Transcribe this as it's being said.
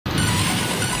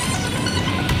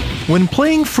When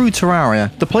playing through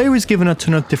Terraria, the player is given a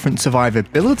ton of different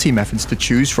survivability methods to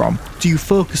choose from. Do you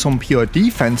focus on pure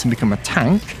defense and become a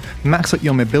tank, max out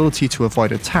your mobility to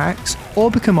avoid attacks, or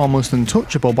become almost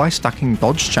untouchable by stacking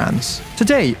dodge chance?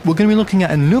 Today, we're going to be looking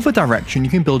at another direction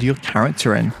you can build your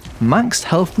character in: maxed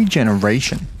health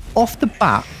regeneration. Off the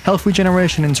bat, health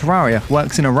regeneration in Terraria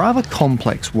works in a rather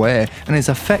complex way and is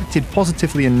affected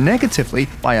positively and negatively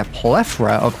by a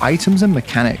plethora of items and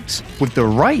mechanics. With the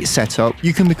right setup,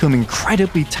 you can become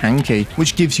incredibly tanky,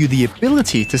 which gives you the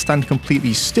ability to stand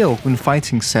completely still when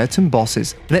fighting certain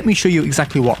bosses. Let me show you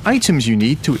exactly what items you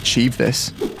need to achieve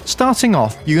this. Starting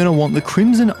off, you're going to want the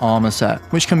Crimson Armour set,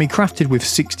 which can be crafted with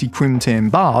 60 Crimson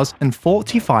bars and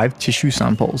 45 tissue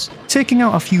samples. Taking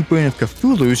out a few Brain of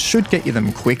Cthulhu's should get you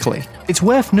them quickly. It's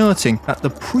worth noting that the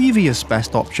previous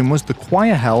best option was the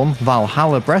Choir Helm,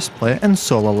 Valhalla breastplate and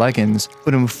solar leggings,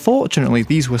 but unfortunately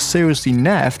these were seriously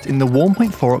nerfed in the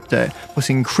 1.4 update,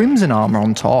 putting Crimson Armour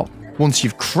on top. Once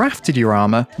you've crafted your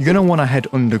armor, you're going to want to head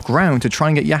underground to try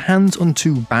and get your hands on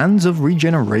 2 bands of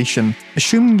regeneration.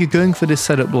 Assuming you're going for this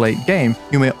setup late game,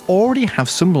 you may already have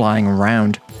some lying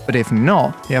around, but if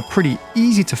not, they are pretty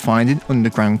easy to find in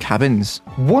underground cabins.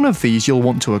 One of these you'll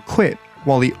want to equip,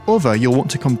 while the other you'll want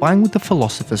to combine with the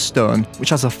Philosopher's Stone,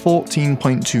 which has a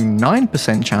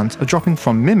 14.29% chance of dropping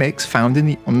from mimics found in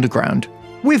the underground.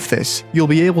 With this, you'll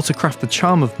be able to craft the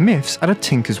Charm of Myths at a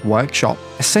Tinker's Workshop,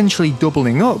 essentially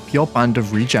doubling up your band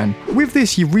of regen. With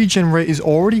this, your regen rate is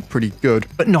already pretty good,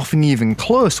 but nothing even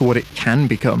close to what it can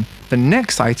become. The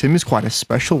next item is quite a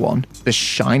special one, the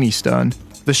Shiny Stone.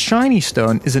 The Shiny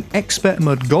Stone is an expert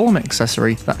mode golem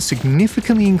accessory that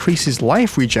significantly increases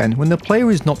life regen when the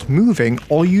player is not moving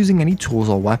or using any tools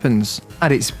or weapons.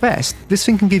 At its best, this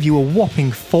thing can give you a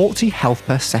whopping 40 health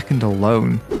per second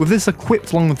alone. With this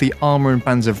equipped along with the armor and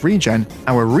bands of regen,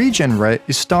 our regen rate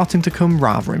is starting to come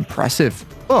rather impressive.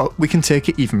 But we can take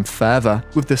it even further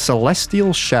with the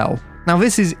Celestial Shell. Now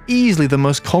this is easily the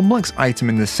most complex item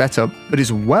in the setup, but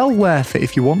is well worth it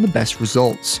if you want the best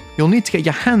results. You'll need to get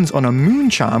your hands on a Moon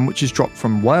Charm, which is dropped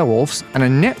from werewolves, and a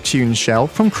Neptune Shell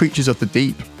from creatures of the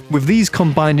deep. With these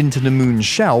combined into the Moon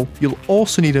Shell, you'll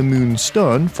also need a Moon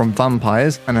Stone from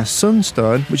vampires and a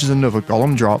Sunstone, which is another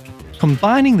golem drop.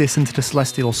 Combining this into the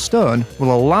Celestial Stone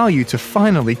will allow you to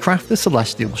finally craft the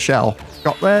Celestial Shell.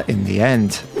 Got there in the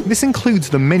end. This includes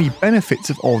the many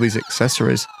benefits of all these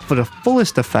accessories. For the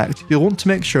fullest effect, you'll want to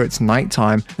make sure it's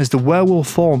nighttime, as the werewolf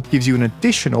form gives you an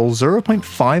additional 0.5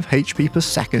 HP per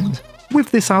second. With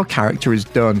this, our character is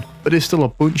done, but there's still a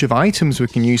bunch of items we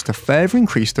can use to further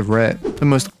increase the rate. The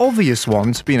most obvious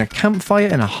ones being a campfire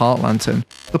and a heart lantern.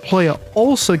 The player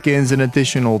also gains an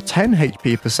additional 10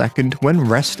 HP per second when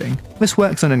resting. This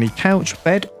works on any couch,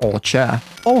 bed or chair.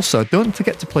 Also, don't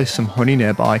forget to place some honey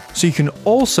nearby, so you can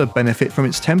also benefit from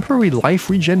its temporary life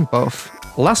regen buff.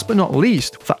 Last but not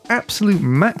least, for absolute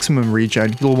maximum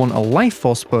regen, you'll want a life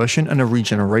force potion and a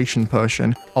regeneration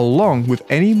potion, along with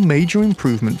any major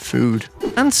improvement food.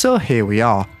 And so here we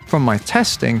are. From my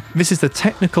testing, this is the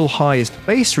technical highest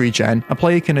base regen a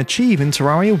player can achieve in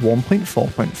Terraria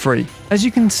 1.4.3. As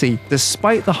you can see,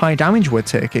 despite the high damage we're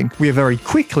taking, we are very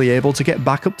quickly able to get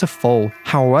back up to full.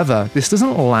 However, this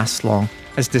doesn't last long,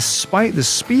 as despite the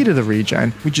speed of the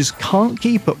regen, we just can't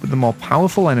keep up with the more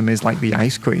powerful enemies like the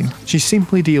Ice Queen. She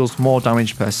simply deals more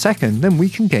damage per second than we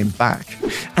can gain back.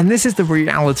 And this is the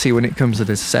reality when it comes to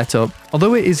this setup.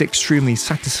 Although it is extremely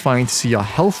satisfying to see your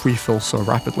health refill so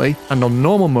rapidly, and on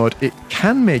normal mode it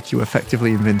can make you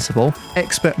effectively invincible,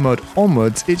 expert mode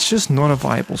onwards it's just not a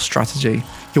viable strategy.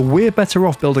 You're way better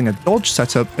off building a dodge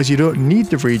setup, as you don't need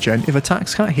the regen if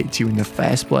attacks can't hit you in the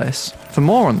first place. For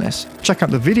more on this, check out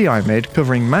the video I made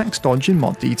covering max dodge in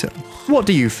more detail. What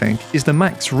do you think? Is the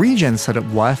max regen setup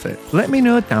worth it? Let me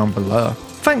know down below.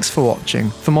 Thanks for watching.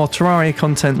 For more Terraria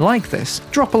content like this,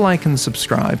 drop a like and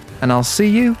subscribe, and I'll see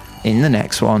you in the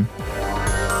next one.